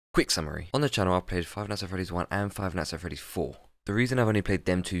Quick summary. On the channel, I've played Five Nights at Freddy's 1 and Five Nights at Freddy's 4. The reason I've only played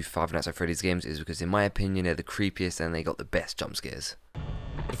them two Five Nights at Freddy's games is because in my opinion they're the creepiest and they got the best jump scares.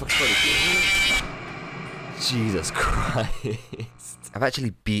 What the fuck's Freddy? Jesus Christ. I've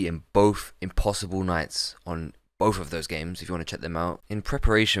actually beaten both Impossible Nights on both of those games if you want to check them out. In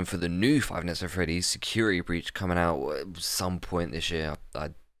preparation for the new Five Nights at Freddy's Security Breach coming out at some point this year.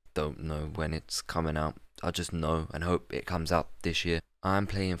 I don't know when it's coming out. I just know and hope it comes out this year. I'm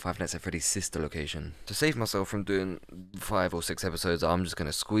playing Five Nights at Freddy's sister location. To save myself from doing 5 or 6 episodes, I'm just going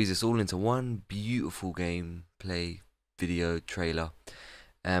to squeeze this all into one beautiful gameplay video trailer.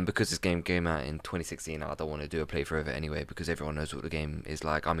 And because this game came out in 2016, I don't want to do a playthrough of it anyway, because everyone knows what the game is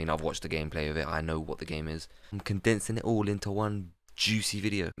like. I mean, I've watched the gameplay of it, I know what the game is. I'm condensing it all into one juicy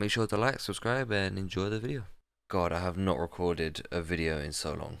video. Make sure to like, subscribe, and enjoy the video. God, I have not recorded a video in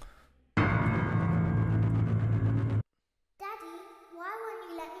so long.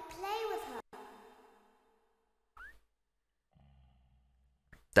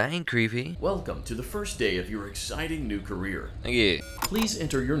 That ain't creepy. Welcome to the first day of your exciting new career. Thank you. Please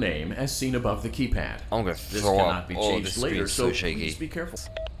enter your name as seen above the keypad. I'm gonna This throw cannot up. be Oh, changed this later, screen's so shaky. please be careful.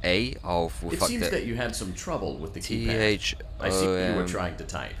 A. Oh, well, It fuck seems that. that you had some trouble with the keypad. T-H-O-M. I see what you were trying to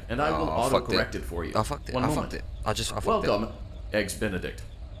type, and I will auto-correct it for you. I fucked it. One I moment. fucked it. I fucked Welcome, Eggs Benedict.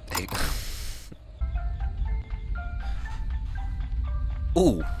 it.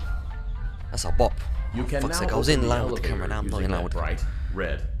 Ooh. That's a bop. You can Fuck's now sake, I was open in the line with the camera, elevator now I'm not using in line that with the bright,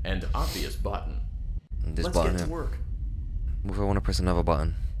 red, and obvious button. this Let's button get to here. work. What if I want to press another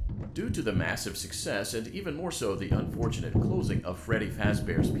button? Due to the massive success, and even more so the unfortunate closing of Freddy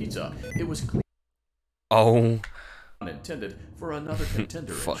Fazbear's Pizza, it was clearly Oh. unintended for another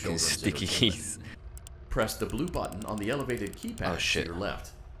contender in Fucking children's sticky entertainment. keys. Press the blue button on the elevated keypad Oh, shit. to your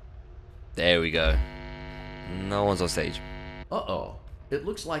left. There we go. No one's on stage. Uh-oh. It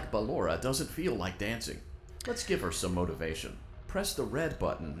looks like Ballora doesn't feel like dancing. Let's give her some motivation. Press the red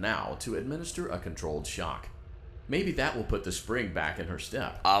button now to administer a controlled shock. Maybe that will put the spring back in her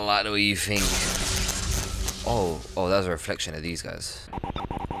step. I like the way you think. Oh, that's a reflection of these guys.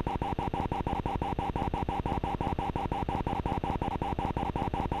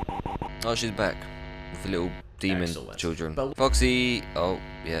 Oh, she's back with the little demon Excellent. children. Foxy. Oh,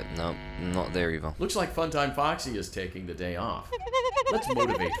 yeah, no, not there either. Looks like Funtime Foxy is taking the day off. Let's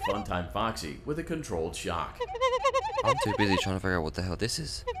motivate Funtime Foxy with a controlled shock. I'm too busy trying to figure out what the hell this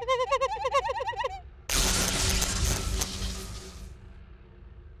is.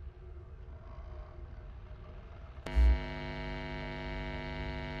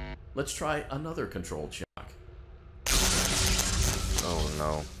 Let's try another controlled shock. Oh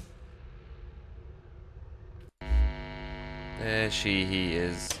no. There he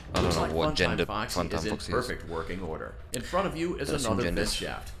is. I don't Looks know like what Funtime gender Foxy Funtime is in Foxy is. perfect working order. In front of you is There's some another vent genders.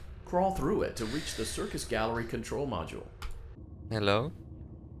 shaft. Crawl through it to reach the Circus Gallery control module. Hello?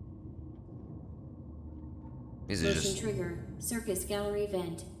 Is it Motion just... trigger. Circus gallery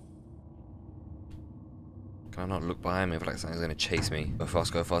vent. Can I not look behind me if like something's gonna chase me? Go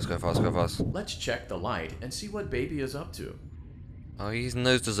fast, go fast, go fast, go fast. Let's check the light and see what Baby is up to. Oh, his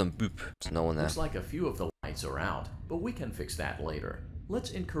nose doesn't boop. There's no one there. Looks like a few of the lights are out, but we can fix that later.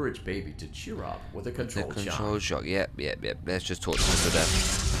 Let's encourage Baby to cheer up with a The controlled control shock. shock. Yep. Let's just torture them to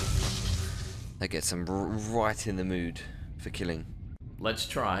death. That gets them right in the mood for killing. Let's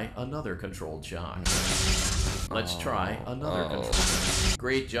try another controlled shock. Let's try another controlled.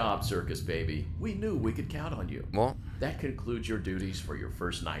 Great job, Circus Baby. We knew we could count on you. What? That concludes your duties for your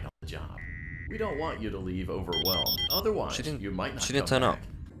first night on the job. We don't want you to leave overwhelmed. Otherwise, you might not She didn't come turn up.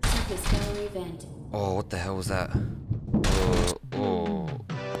 back. Circus gallery vent. Oh, what the hell was that? Oh.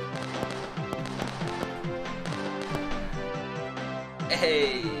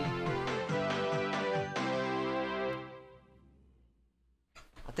 Hey!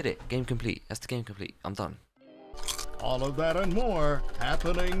 I did it. Game complete. That's the game complete. I'm done. All of that and more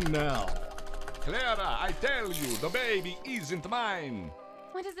happening now. Clara, I tell you, the baby isn't mine.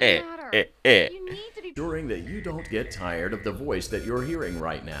 What does it matter? You need to be Ensuring that you don't get tired of the voice that you're hearing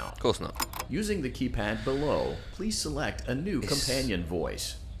right now. Of course not. Using the keypad below, please select a new companion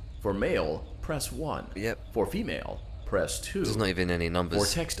voice. For male, press 1. Yep. For female, press 2. There's not even any For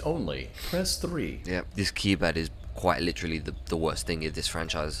numbers. text only, press 3. Yep. This keypad is quite literally the worst thing in this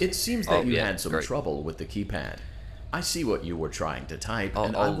franchise. It seems that you yeah, had some great. trouble with the keypad. I see what you were trying to type,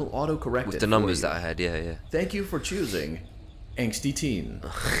 and I will autocorrect with it the numbers for you. that I had. Yeah. Thank you for choosing Angsty Teen.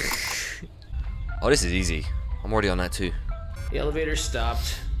 Oh, this is easy. I'm already on that too. The elevator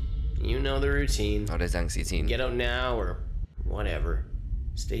stopped. You know the routine. Oh, there's Angsty Teen. Get out now or whatever.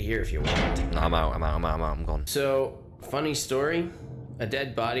 Stay here if you want. No, I'm out. I'm gone. So, funny story. A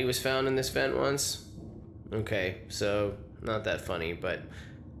dead body was found in this vent once? Okay, so not that funny, but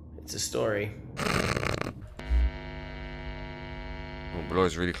it's a story. Oh,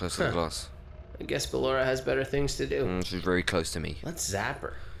 Belora's really close to the glass. I guess Ballora has better things to do. She's very close to me. Let's zap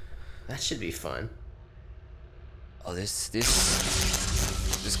her. That should be fun. Oh, this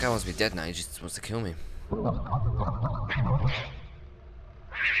guy wants me dead now. He just wants to kill me.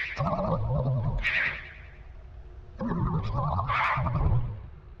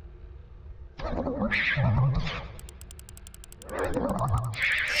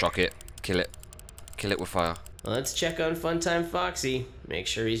 Shock it. Kill it. Kill it with fire. Let's check on Funtime Foxy. Make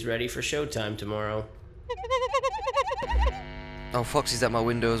sure he's ready for showtime tomorrow. Oh, Foxy's at my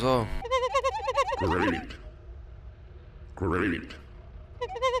window as well. Great. Great.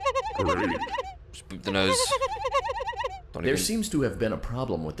 Great. Just boop the nose. Don't There even- seems to have been a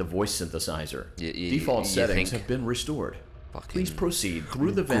problem with the voice synthesizer. Default you settings think? have been restored. Fucking Please proceed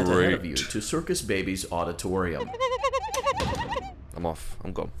through the vent ahead of great. you to Circus Baby's auditorium. I'm off.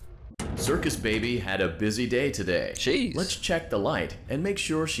 I'm gone. Circus Baby had a busy day today. Jeez. Let's check the light and make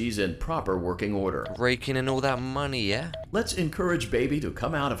sure she's in proper working order. Raking in all that money, yeah? Let's encourage Baby to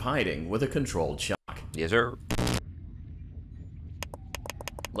come out of hiding with a controlled shock. Yes, sir.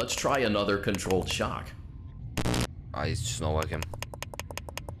 Let's try another controlled shock. It's just not working.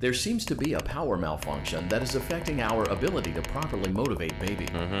 There seems to be a power malfunction that is affecting our ability to properly motivate Baby.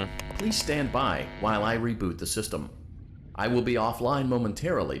 Please stand by while I reboot the system. I will be offline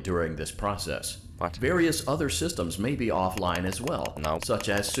momentarily during this process. What? Various other systems may be offline as well, No. such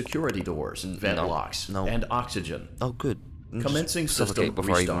as security doors, vent no. locks, No. and oxygen. Oh, good. Commencing Just system suffocate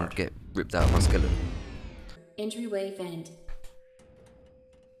before restart. I even get ripped out of my skeleton. Entryway vent.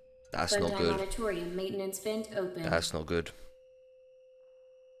 That's not Funtime good. Auditorium maintenance vent open. That's not good.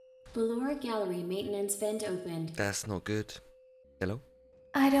 Ballora Gallery maintenance vent opened. That's not good. Hello?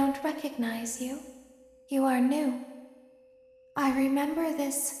 I don't recognize you. You are new. I remember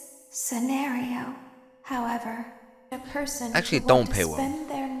this scenario. However, a person Actually, who don't want to pay well. spend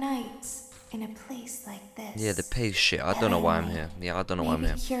their nights in a place like this. Yeah, the pay's shit. I don't know why I'm here. Yeah, I don't know why I'm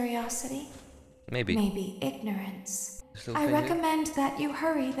Maybe here. curiosity, Maybe. maybe ignorance. This little I thing here? recommend that you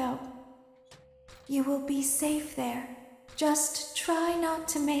hurry, though. You will be safe there. Just try not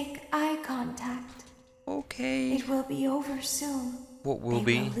to make eye contact. Okay. It will be over soon. What will They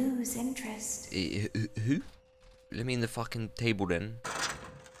be? will lose interest. Who? Let me in the fucking table then.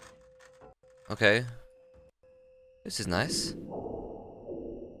 Okay. This is nice.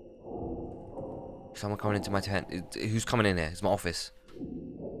 Someone coming into my tent. Who's coming in here? It's my office.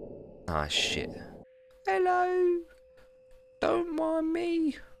 Ah, shit. Hello. Don't mind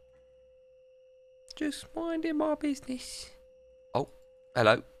me. Just minding my business. Oh,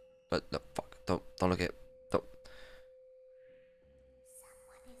 hello. But no, fuck. Don't look at. Don't.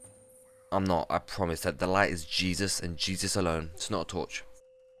 I'm not. I promise that the light is Jesus and Jesus alone. It's not a torch.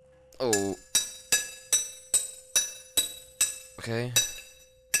 Oh. Okay.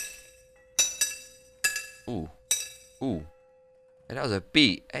 Ooh. Ooh. Hey, that was a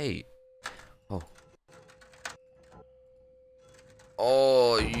beat. Hey. Oh.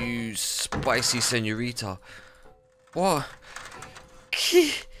 Oh, you spicy senorita. What?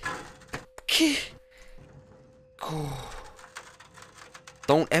 Oh.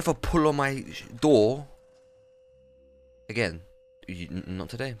 Don't ever pull on my door. Again. Not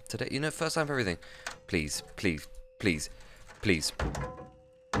today. Today, you know, first time for everything. Please, please, please, please.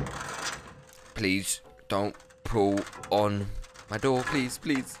 Please don't pull on my door. Please,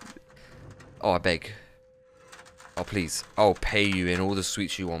 please. Oh, I beg. Oh, please. I'll pay you in all the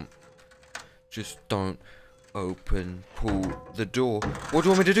sweets you want. Just don't pull the door. What do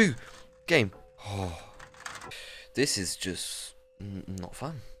you want me to do? Game. Oh. This is just not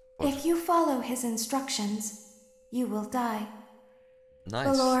fun. If you follow his instructions, you will die. Nice.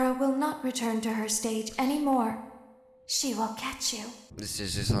 Ballora will not return to her stage anymore. She will catch you. This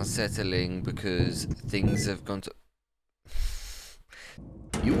is just unsettling because things have gone to...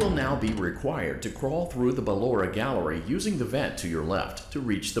 You will now be required to crawl through the Ballora Gallery using the vent to your left to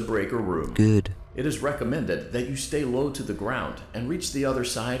reach the breaker room. Good. It is recommended that you stay low to the ground and reach the other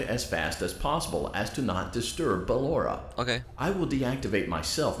side as fast as possible as to not disturb Ballora. Okay. I will deactivate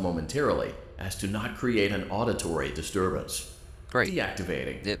myself momentarily as to not create an auditory disturbance. Great.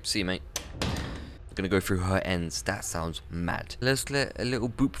 Deactivating. Yep, see you, mate. I'm gonna go through her ends. That sounds mad. Let's let a little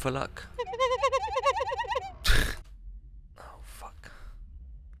boop for luck. Oh, fuck.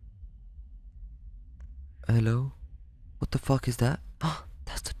 Hello? What the fuck is that? Oh,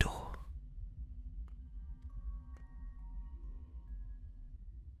 that's the door.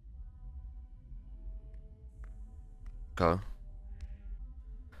 Go.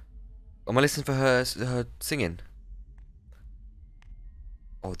 Am I listening for her singing?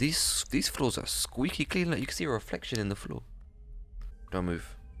 Oh, these floors are squeaky clean. Look, you can see a reflection in the floor. Don't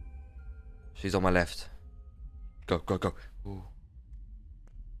move. She's on my left. Go, go, go. Ooh.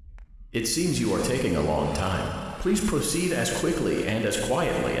 It seems you are taking a long time. Please proceed as quickly and as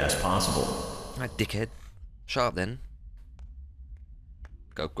quietly as possible. Alright, dickhead. Shut up then.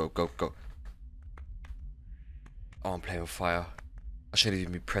 Go, go, go, go. Oh, I'm playing with fire. I shouldn't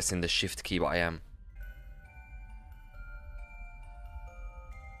even be pressing the shift key, but I am.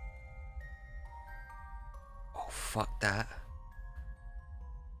 Oh, fuck that.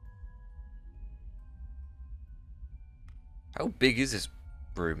 How big is this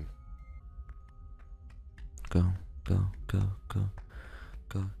room? Go, go, go, go,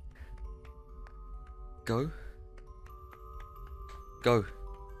 go. Go. Go.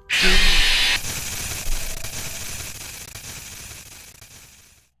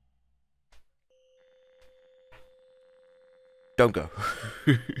 Don't go.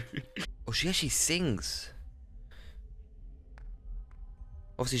 Oh, she actually sings.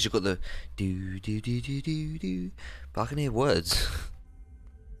 Obviously, she's got the do do do do do do, but I can hear words.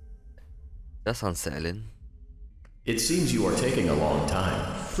 That's unsettling. It seems you are taking a long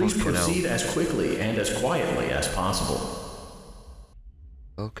time. Please Fucking proceed hell. as quickly and as quietly as possible.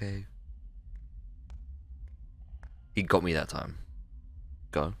 Okay. He got me that time.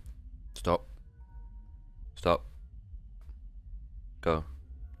 Go. Stop. Stop. Go.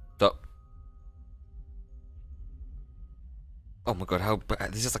 Stop. Oh my god, how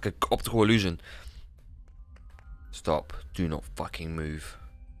bad. This is like an optical illusion. Stop. Do not fucking move.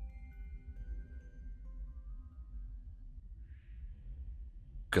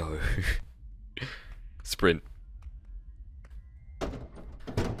 Go. Sprint.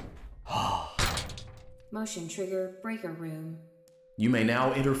 Motion trigger breaker room. You may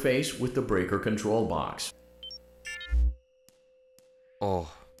now interface with the breaker control box. Oh.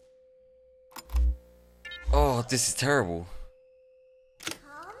 Oh, this is terrible. Calm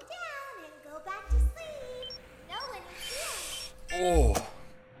down and go back to sleep. No one is here. Oh. Go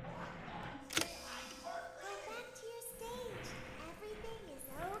back to your stage. Everything is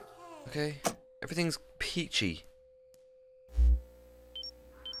okay. Okay. Everything's peachy.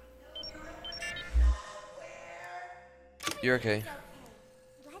 You're okay.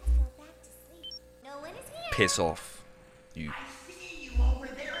 Let's go back to sleep. No one is here. Piss off. You.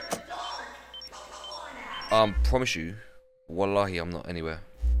 Promise you. Wallahi, I'm not anywhere.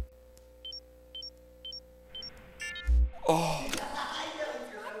 Oh.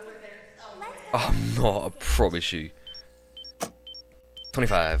 I'm not, I promise you.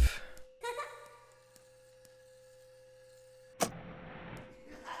 25.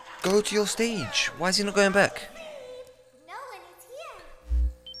 Go to your stage. Why is he not going back? No one is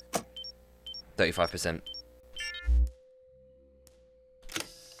here. 35%.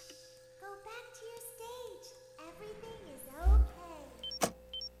 Go back to your stage. Everything is okay.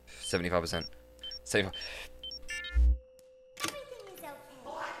 75%. 75. Everything is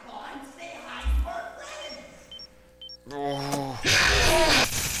okay. Oh.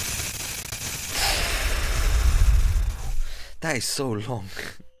 That is so long.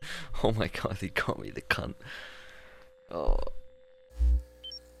 Oh my god, he got me, the cunt. Oh.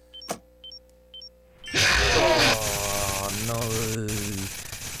 Oh no.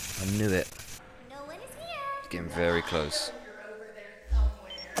 I knew it. No one is here. It's getting very close.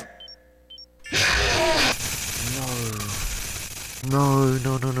 No.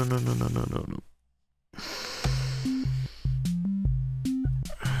 No, no, no, no, no, no, no, no, no.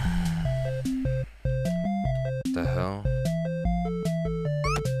 The hell?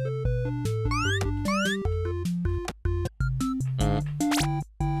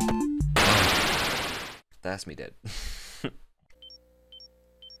 That's me dead.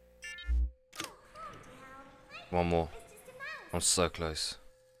 One more. I'm so close.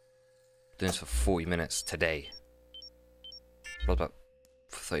 Doing this for 40 minutes today. What about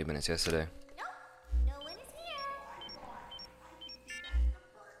 30 minutes yesterday? No one is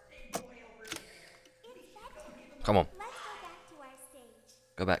here. Come on, Let's go back to our stage.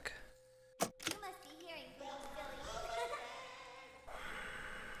 go back. You must be hearing things, silly.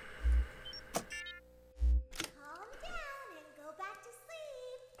 Calm down and go back to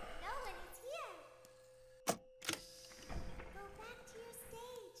sleep. No one is here. Go back to your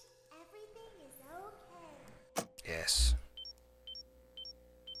stage. Everything is okay. Yes.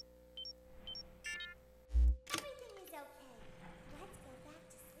 Everything is okay. Let's go back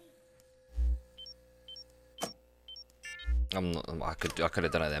to sleep. I'm not. I could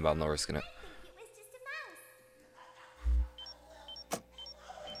have done it then, but I'm not risking it. I think it was just a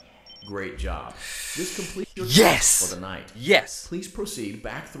mouse. Great job. This completes your Yes! task for the night. Yes! Please proceed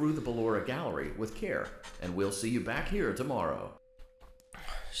back through the Ballora Gallery with care, and we'll see you back here tomorrow.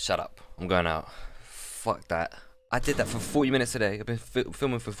 Shut up. I'm going out. Fuck that. I did that for 40 minutes today. I've been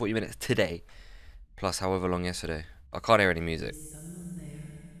filming for 40 minutes today. Plus however long yesterday. I can't hear any music.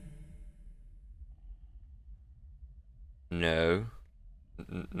 No.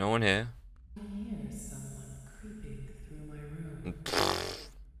 No one here.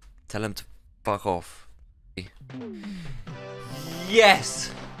 Tell him to fuck off.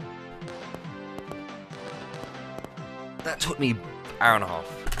 Yes! That took me an hour and a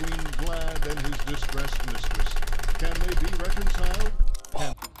half. Between Vlad and his distressed mistress, can they be reconciled?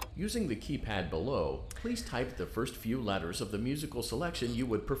 Using the keypad below, please type the first few letters of the musical selection you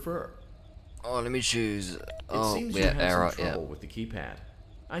would prefer. Oh, let me choose. It seems you yeah, had error, some trouble with the keypad.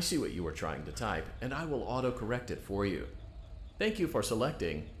 I see what you were trying to type, and I will auto-correct it for you. Thank you for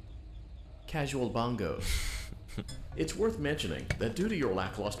selecting Casual Bongos. It's worth mentioning that due to your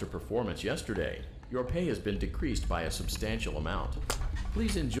lackluster performance yesterday, your pay has been decreased by a substantial amount.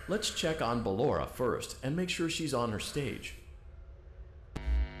 Please enjoy. Let's check on Ballora first and make sure she's on her stage.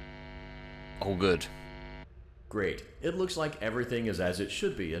 Oh, good. Great. It looks like everything is as it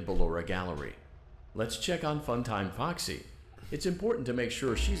should be in Ballora Gallery. Let's check on Funtime Foxy. It's important to make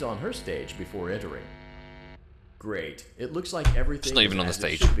sure she's on her stage before entering. Great. It looks like everything not even is on the as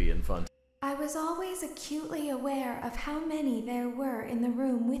stage. It should be in Funtime. I was always acutely aware of how many there were in the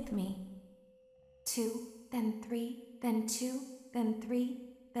room with me. 2, then 3, then 2, then 3,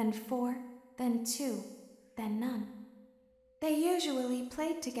 then 4, then 2, then none. They usually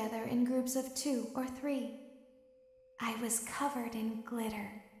played together in groups of 2 or 3. I was covered in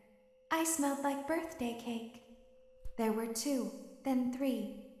glitter. I smelled like birthday cake. There were 2, then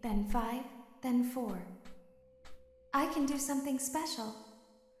 3, then 5, then 4. I can do something special.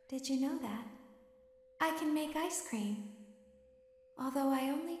 Did you know that? I can make ice cream. Although I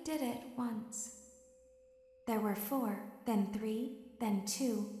only did it once. There were 4, then 3, then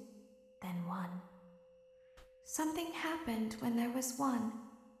 2, then 1. Something happened when there was 1.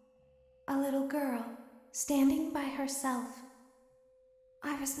 A little girl, standing by herself.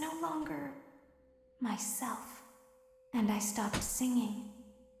 I was no longer myself, and I stopped singing.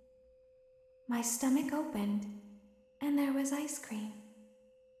 My stomach opened, and there was ice cream.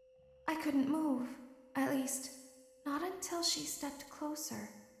 I couldn't move, at least, not until she stepped closer.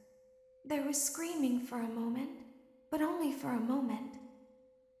 There was screaming for a moment, but only for a moment.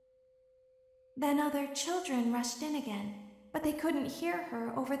 Then other children rushed in again, but they couldn't hear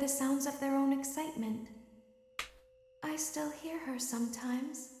her over the sounds of their own excitement. I still hear her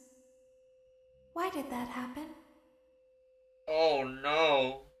sometimes. Why did that happen? Oh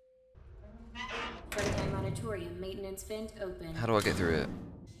no. Freddy Auditorium maintenance vent open. How do I get through it?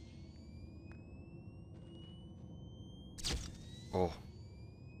 Oh.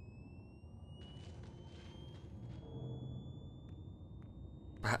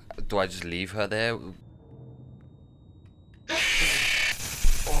 Do I just leave her there?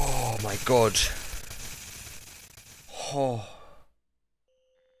 Oh my god. Oh.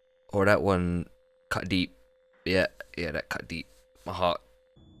 Oh, that one cut deep. Yeah, that cut deep. My heart.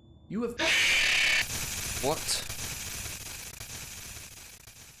 You have... What?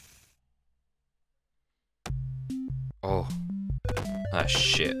 Oh. Ah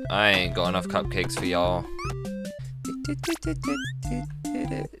shit. I ain't got enough cupcakes for y'all. I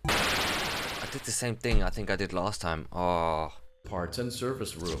did the same thing I think I did last time. Oh. Parts and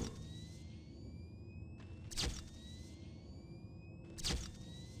service room.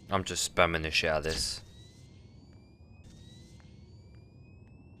 I'm just spamming the shit out of this.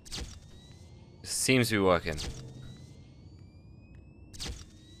 Seems to be working.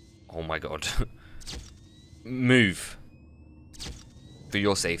 Oh my god. Move. For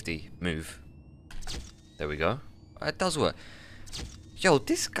your safety, move. There we go. It does work. Yo,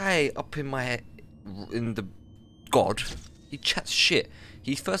 this guy up in my head, in the god, he chats shit.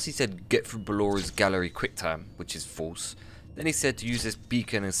 He said get through Ballora's gallery quick time, which is false. Then he said to use this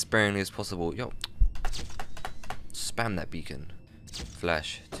beacon as sparingly as possible. Yo, spam that beacon.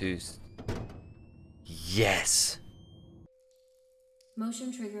 Flash, 2. Yes.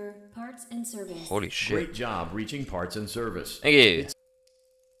 Motion trigger, parts and service. Holy shit. Great job reaching parts and service. Thank you.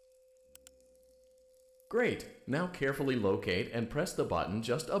 Great. Now carefully locate and press the button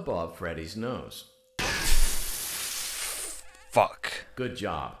just above Freddy's nose. Fuck. Good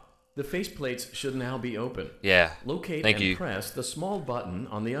job. The faceplates should now be open. Yeah. Locate Thank and you. press the small button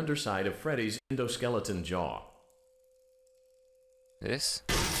on the underside of Freddy's endoskeleton jaw. This?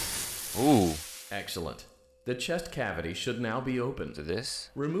 Ooh. Excellent. The chest cavity should now be opened. To this?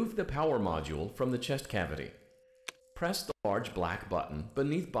 Remove the power module from the chest cavity. Press the large black button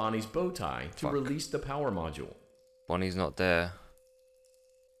beneath Bonnie's bow tie to release the power module. Bonnie's not there.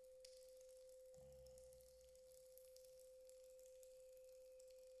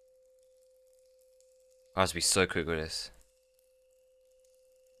 I have to be so quick with this.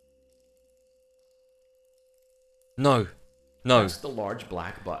 No. No. Press the large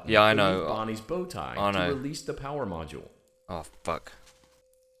black button Yeah, I beneath know. Bonnie's bow tie I know. to release the power module. Oh, fuck.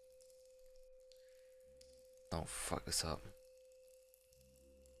 Don't fuck this up.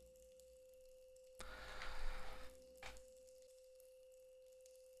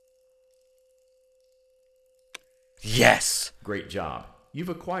 Yes! Great job. You've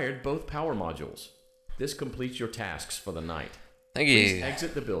acquired both power modules. This completes your tasks for the night. Thank Please you.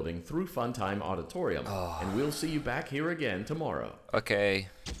 exit the building through Funtime Auditorium, and we'll see you back here again tomorrow. Okay.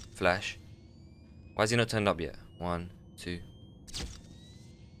 Flash. Why is he not turned up yet? 1, 2.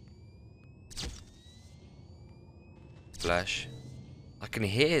 Flash. I can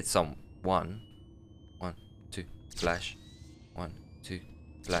hear it some. 1, 2. Flash. 1, 2.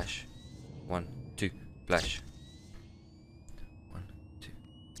 Flash. 1, 2. Flash. 1, 2.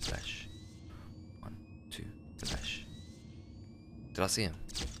 Flash. 1, 2. Flash. Did I see him?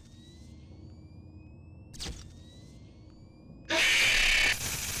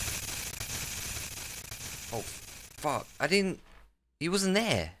 Oh, fuck. I didn't... He wasn't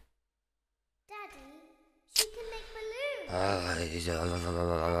there. Daddy, she can make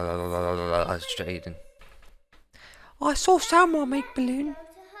balloons. Jaden. I saw someone make balloon.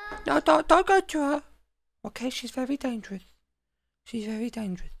 No, don't go to her. Okay, she's very dangerous. She's very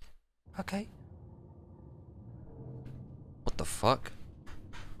dangerous. Okay. What the fuck?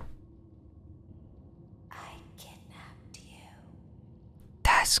 I kidnapped you.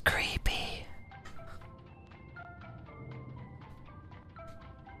 That's creepy.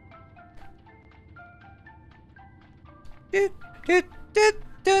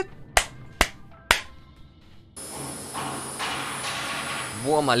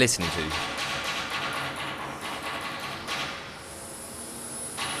 What am I listening to?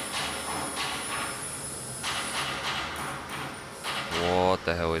 What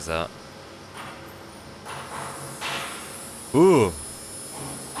the hell is that? Ooh.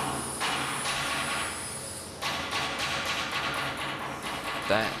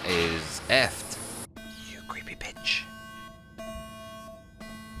 That is effed. You creepy bitch.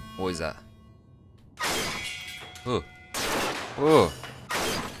 What is that? Ooh. Ooh.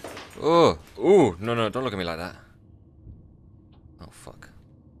 Ooh. Ooh. No, no, don't look at me like that. Oh, fuck.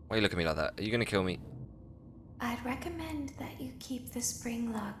 Why are you looking at me like that? Are you gonna kill me? I'd recommend that you keep the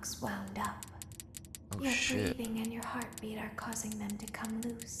spring locks wound up. Oh, Your shit. breathing and your heartbeat are causing them to come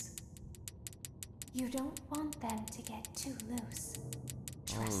loose. You don't want them to get too loose.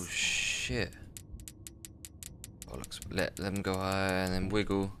 Oh, Trust me. shit. Oh, looks, let them go high and then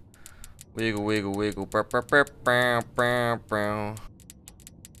wiggle. Wiggle, wiggle, wiggle. Bow, bow, bow, bow, bow, bow.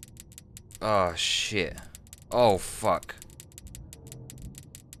 Oh, shit. Oh, fuck.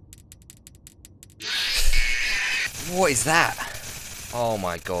 What is that? Oh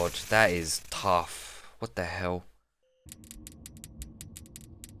my god, that is tough. What the hell?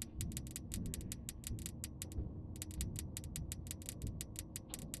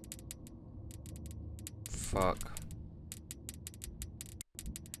 Fuck.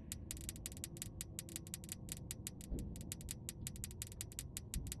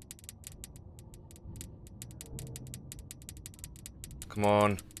 Come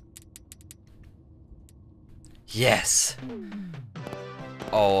on. Yes!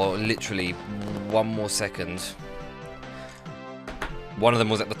 Oh, literally, one more second. One of them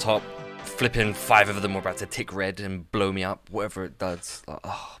was at the top. Flipping 5 of them were about to tick red and blow me up. Whatever it does. Like,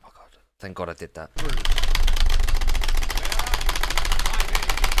 oh my god. Thank god I did that.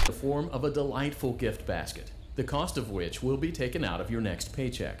 The form of a delightful gift basket, the cost of which will be taken out of your next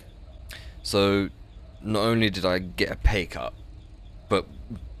paycheck. So, not only did I get a pay cut, but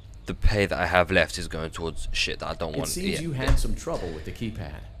the pay that I have left is going towards shit that I don't want. It seems Yeah. you had some trouble with the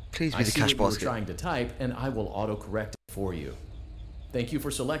keypad. Please be I the see cash what you were basket. trying to type, and I will auto-correct it for you. Thank you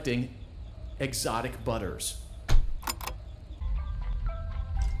for selecting Exotic Butters.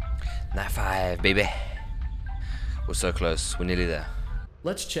 Night 5, baby. We're so close. We're nearly there.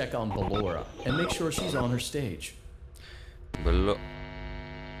 Let's check on Ballora and make sure she's on her stage. But look.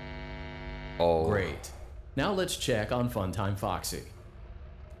 Oh. Great. Now let's check on Funtime Foxy.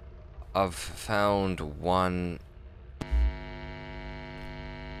 I've found one.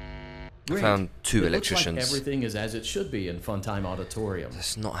 Great. Found 2 It looks like electricians. everything is as it should be in Funtime Auditorium.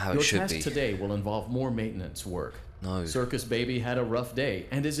 That's not how Your it should task be. today will involve more maintenance work. No. Circus Baby had a rough day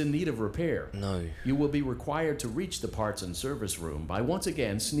and is in need of repair. No. You will be required to reach the parts and service room by once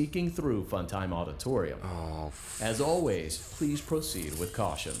again sneaking through Funtime Auditorium. Oh. As always, please proceed with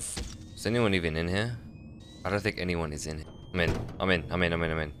caution. Is anyone even in here? I don't think anyone is in here. I'm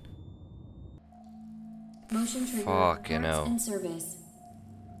in. Motion trigger. Fucking parts hell. and service.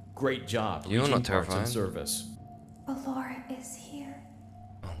 Great job You're reaching not parts and terrifying. service. Ballora is here.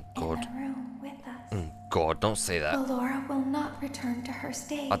 Oh In god. the room with us. Oh god, don't say that. Ballora will not return to her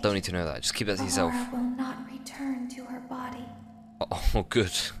stage. I don't need to know that. Just keep that to yourself. Ballora will not return to her body. Oh,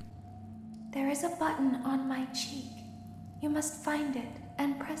 good. There is a button on my cheek. You must find it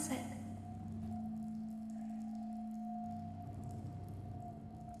and press it.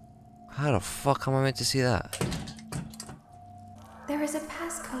 How the fuck am I meant to see that? There is a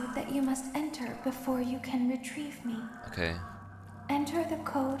passcode that you must enter before you can retrieve me. Okay. Enter the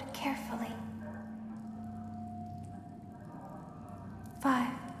code carefully. 5,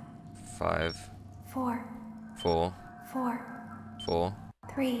 5, 4, 4, 4, 4,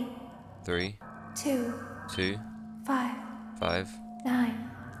 3, 3, 2, 2, 5, 5,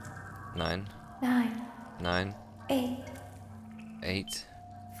 9, 9, 9, 9, 8, 8,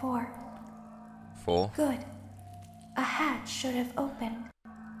 4. 4. Good. A hatch should have opened.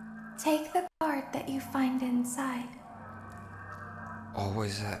 Take the card that you find inside. Oh, what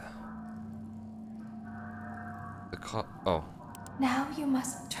is that? The car. Oh. Now you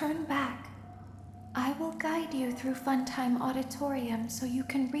must turn back. I will guide you through Funtime Auditorium so you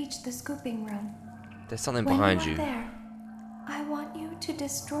can reach the scooping room. There's something When behind you are you. there, I want you to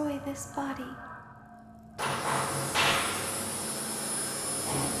destroy this body.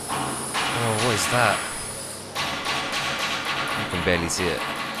 Oh, what is that? You can barely see it.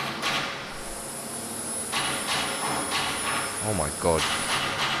 Oh my god.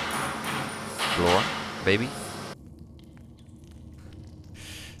 Laura, baby.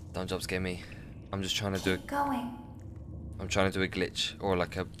 Don't jump scare me. I'm just trying to do Keep going. I'm trying to do a glitch or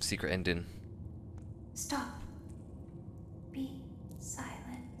like a secret ending. Stop. Be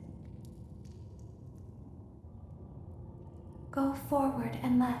silent. Go forward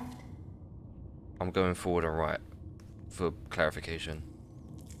and left. I'm going forward and right for clarification.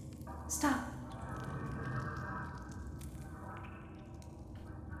 Stop.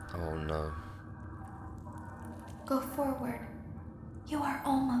 Oh no. Go forward. You are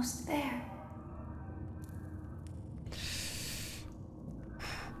almost there.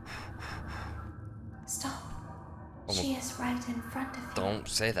 Stop. Oh, She is right in front of you. Don't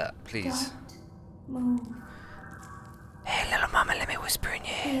say that, please. Don't move. Hey little mama, let me whisper in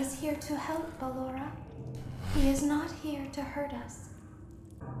your He ear. is here to help, Ballora. He is not here to hurt us.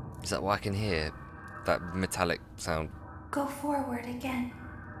 Is that what I can hear? That metallic sound. Go forward again.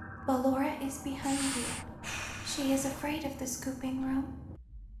 Ballora is behind you. She is afraid of the scooping room.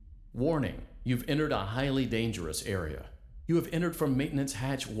 Warning, you've entered a highly dangerous area. You have entered from Maintenance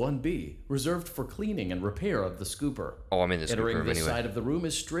Hatch 1B, reserved for cleaning and repair of the scooper. Oh, I'm in the scooper Entering room this anyway. side of the room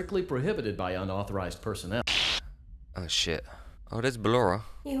is strictly prohibited by unauthorized personnel. Oh shit. Oh, there's Ballora.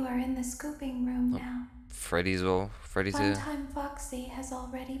 You are in the scooping room now. Freddy's all. Freddy's here. Funtime Foxy has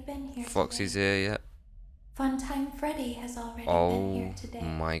already been here Foxy's today. here, yeah. Funtime Freddy has already been Oh here today.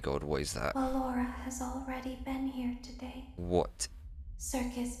 my god, what is that? Ballora has already been here today. What?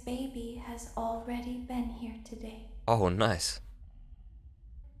 Circus Baby has already been here today. Oh, nice.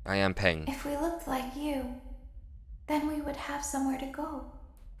 I am paying. If we looked like you, then we would have somewhere to go.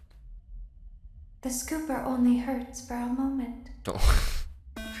 The scooper only hurts for a moment. Don't.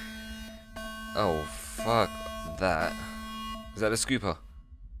 Oh, fuck that. Is that a scooper?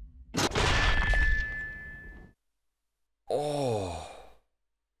 Oh.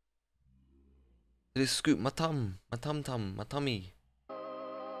 Did it scoop my tum? My tum-tum? My tummy?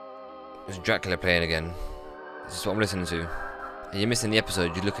 It's Dracula playing again. This is what I'm listening to. And you're missing the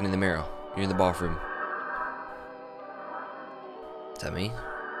episode. You're looking in the mirror. You're in the bathroom. Is that me?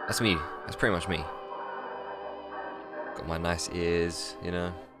 That's me. That's pretty much me. Got my nice ears, you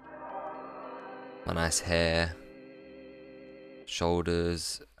know. My nice hair.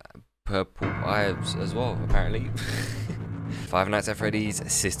 Shoulders. Purple eyes as well, apparently. Five Nights at Freddy's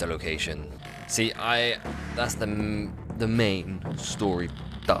sister location. See, that's the main story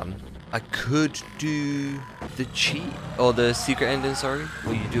done. I could do the cheat, or the secret ending, sorry,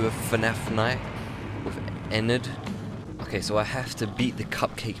 where you do a FNAF night with Ennard. Okay, so I have to beat the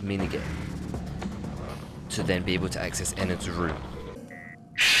cupcake minigame to then be able to access Ennard's room.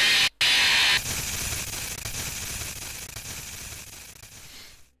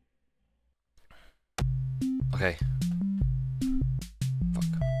 Okay. Fuck.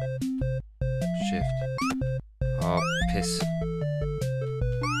 Shift. Oh, piss.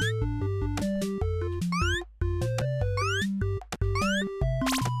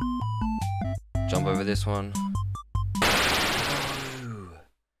 Jump over this one. No.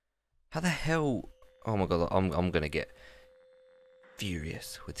 How the hell? Oh my god, I'm gonna get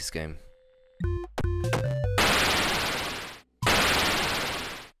furious with this game.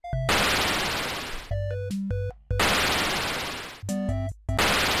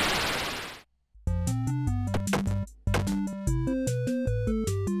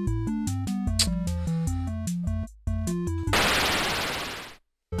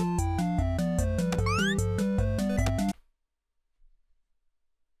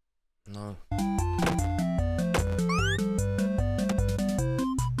 No.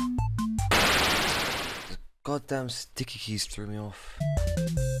 The goddamn sticky keys threw me off.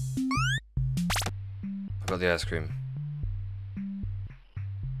 I got the ice cream.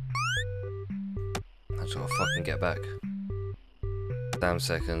 I just gotta fucking get back. Damn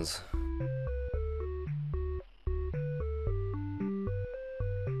seconds.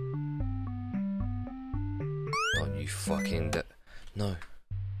 Don't you fucking no.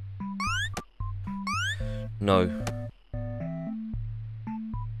 No.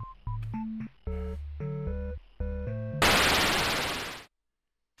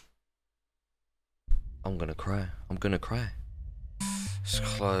 I'm gonna cry. I'm gonna cry. It's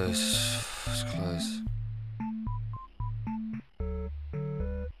close. It's close.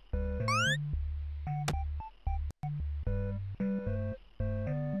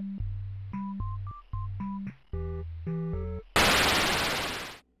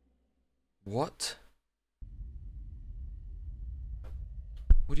 What?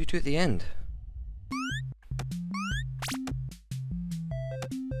 What do you do at the end?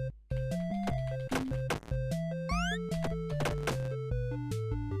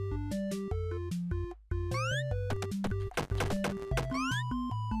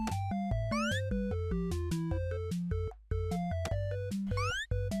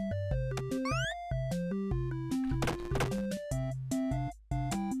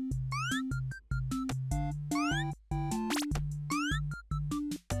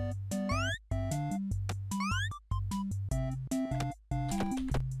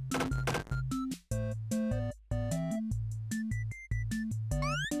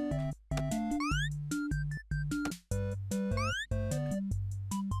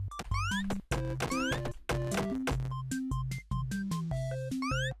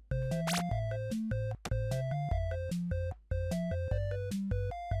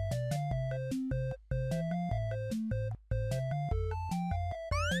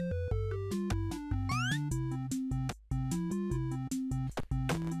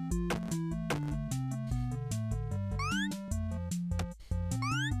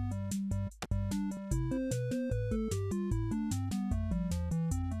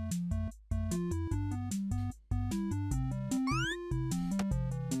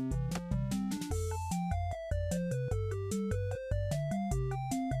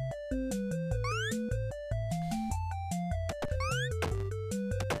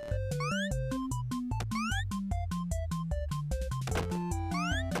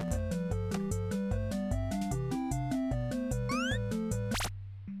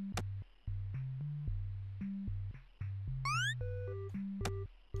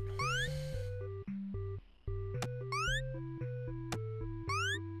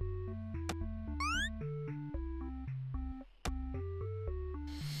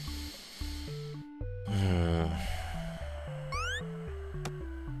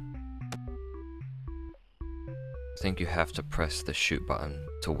 I think you have to press the shoot button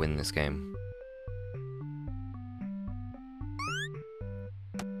to win this game.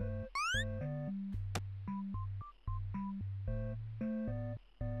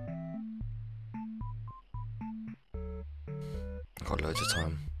 Got loads of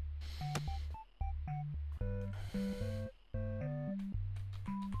time.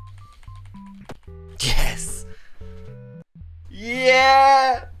 Yes!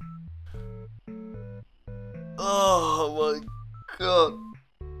 Yeah! Oh my god.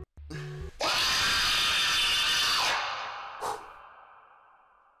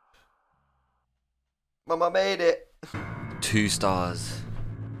 Mama made it. 2 stars.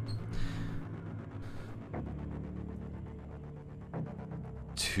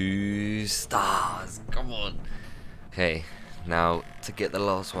 Two stars. Come on. Okay, now to get the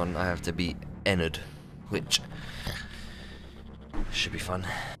last one, I have to beat Ennard, which should be fun.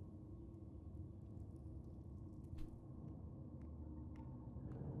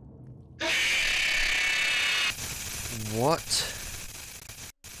 What?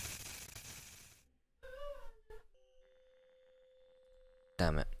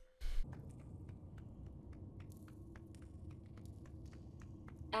 Damn it.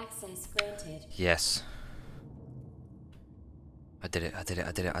 Access granted. Yes. I did it, I did it,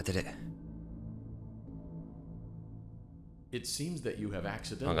 I did it, I did it. It seems that you have I'm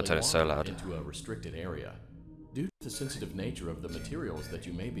accidentally gonna turn it so wandered loud. into a restricted area. Due to the sensitive nature of the materials that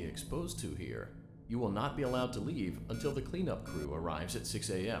you may be exposed to here, you will not be allowed to leave until the cleanup crew arrives at 6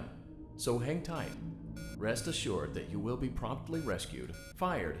 a.m. So hang tight. Rest assured that you will be promptly rescued,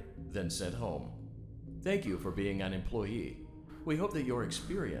 fired, then sent home. Thank you for being an employee. We hope that your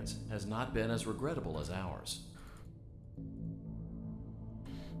experience has not been as regrettable as ours.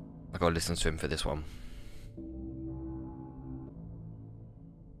 I gotta listen to him for this one.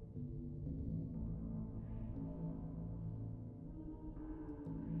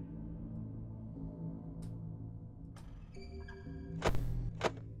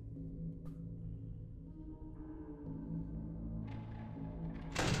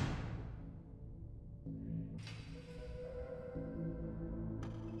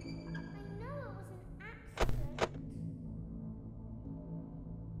 I know it was an accident.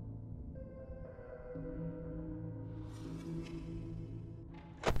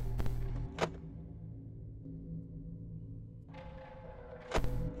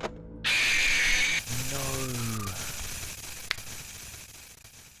 No.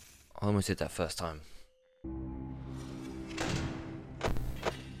 I almost did that first time.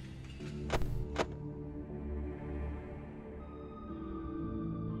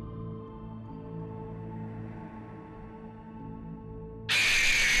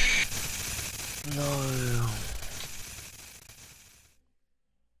 No.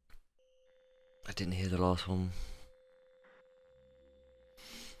 I didn't hear the last one.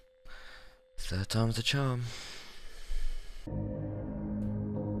 Third time's the charm.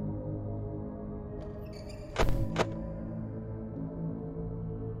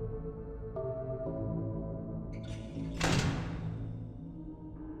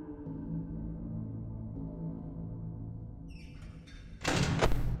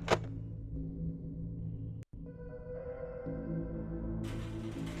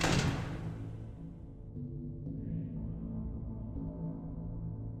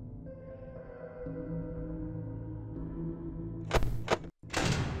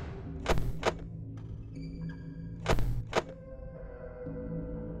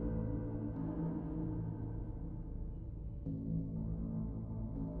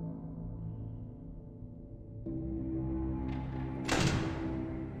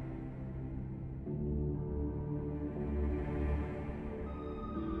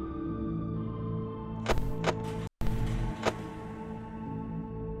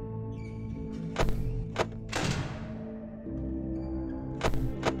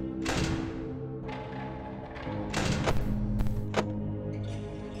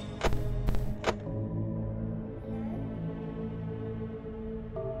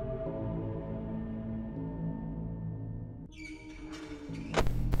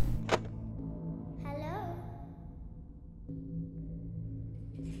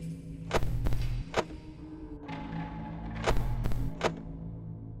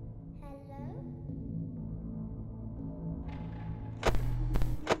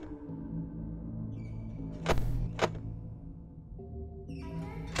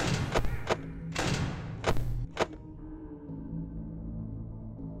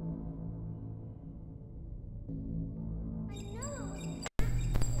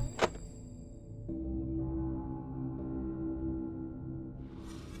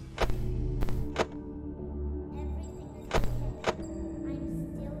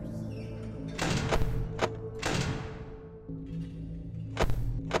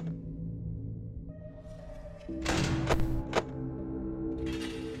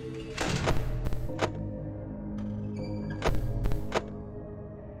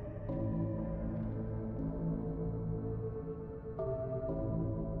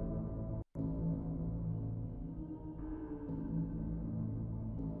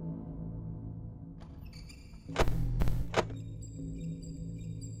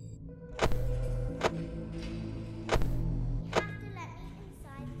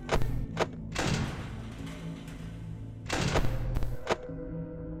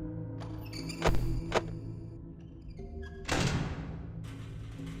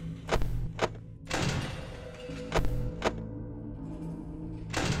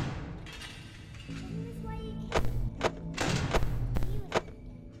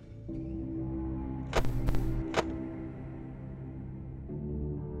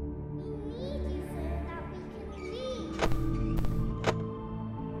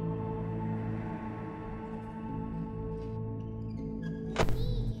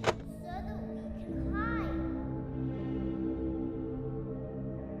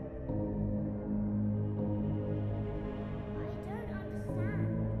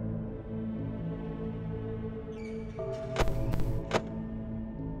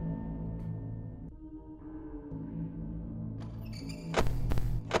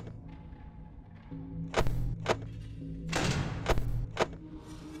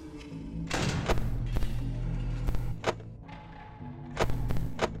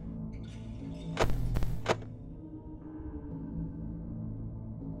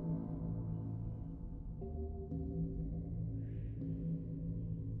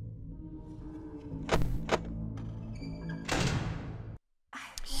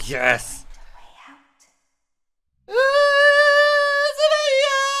 Yes! Way out.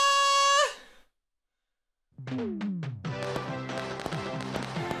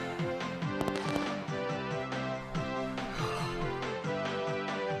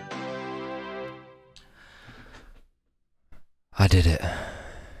 I did it.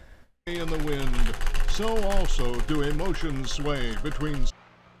 In the wind, so also do emotions sway between.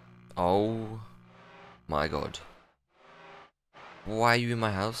 Oh my god. Why are you in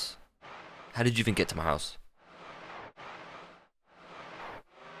my house? How did you even get to my house?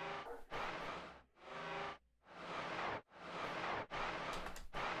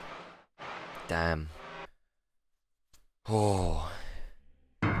 Damn. Oh.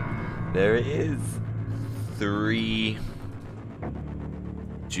 There it is. 3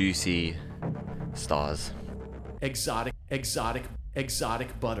 juicy stars. Exotic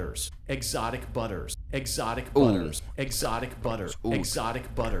butters. Exotic butters. Exotic Ooh. butters. Exotic butters. Ooh.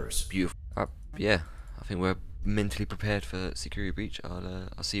 Exotic butters. Beautiful. Yeah, I think we're mentally prepared for Security Breach.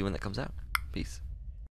 I'll see you when that comes out. Peace.